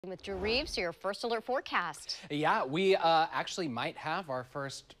With Drew Reeves, your first alert forecast. Yeah, we actually might have our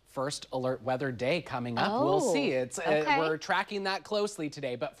first alert weather day coming up. We'll see. Okay. We're tracking that closely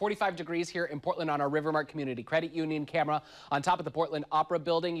today, but 45 degrees here in Portland on our Rivermark Community Credit Union camera on top of the Portland Opera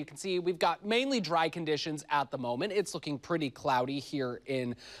Building. You can see we've got mainly dry conditions at the moment. It's looking pretty cloudy here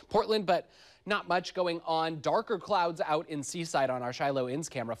in Portland, but not much going on. Darker clouds out in Seaside on our Shiloh Inns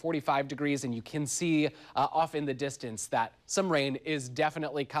camera, 45 degrees, and you can see off in the distance that some rain is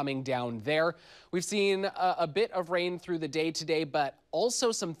definitely coming down there. We've seen a bit of rain through the day today, but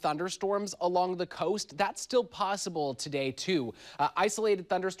also some thunderstorms along the coast. That's still possible today too. Isolated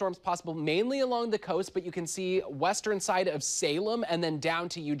thunderstorms possible mainly along the coast, but you can see western side of Salem and then down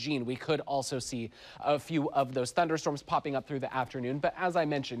to Eugene. We could also see a few of those thunderstorms popping up through the afternoon. But as I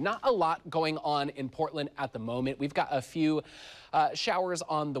mentioned, not a lot going on in Portland at the moment. We've got a few showers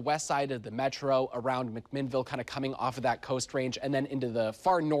on the west side of the metro around McMinnville, kind of coming off of that coast range, and then into the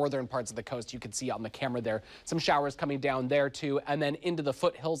far northern parts of the coast. You can see on the camera there some showers coming down there too, and then into the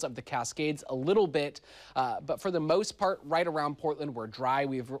foothills of the Cascades a little bit. But for the most part, right around Portland, we're dry.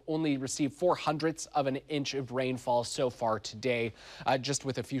 We've only received 0.04 of an inch of rainfall so far today, just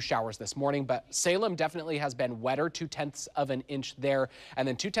with a few showers this morning. But Salem definitely has been wetter, 0.2 of an inch there, and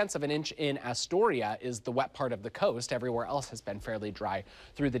then 0.2 of an inch in Astoria is the wet part of the coast. Everywhere else has been fairly dry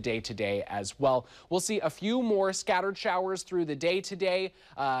through the day today as well. We'll see a few more scattered showers through the day today,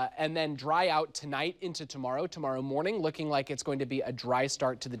 and then dry out tonight into tomorrow. Tomorrow morning looking like it's going to be a dry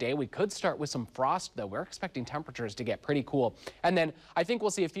start to the day. We could start with some frost, though. We're expecting temperatures to get pretty cool. And then I think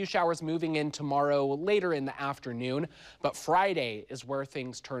we'll see a few showers moving in tomorrow later in the afternoon. But Friday is where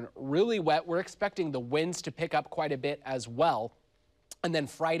things turn really wet. We're expecting the winds to pick up quite a bit as well. And then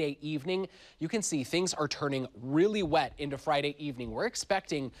Friday evening, you can see things are turning really wet into Friday evening. We're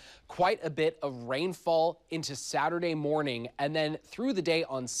expecting quite a bit of rainfall into Saturday morning. And then through the day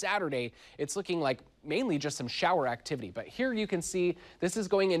on Saturday, it's looking like mainly just some shower activity. But here you can see this is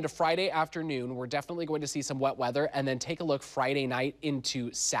going into Friday afternoon. We're definitely going to see some wet weather. And then take a look Friday night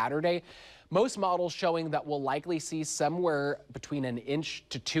into Saturday. Most models showing that we'll likely see somewhere between 1 inch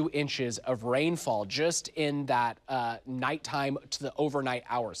to 2 inches of rainfall just in that nighttime to the overnight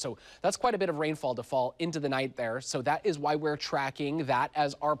hours. So that's quite a bit of rainfall to fall into the night there. So that is why we're tracking that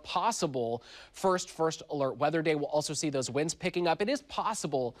as our possible first alert weather day. We'll also see those winds picking up. It is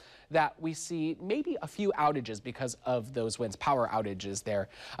possible that we see maybe a few outages because of those winds, power outages there.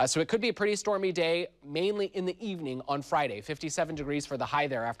 So it could be a pretty stormy day, mainly in the evening on Friday. 57 degrees for the high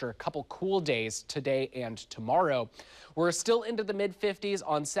there after a couple cool days today and tomorrow. We're still into the mid-50s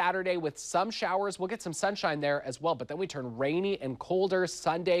on Saturday with some showers. We'll get some sunshine there as well, but then we turn rainy and colder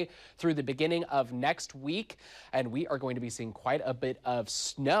Sunday through the beginning of next week, and we are going to be seeing quite a bit of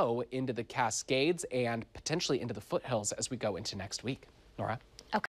snow into the Cascades and potentially into the foothills as we go into next week. Nora?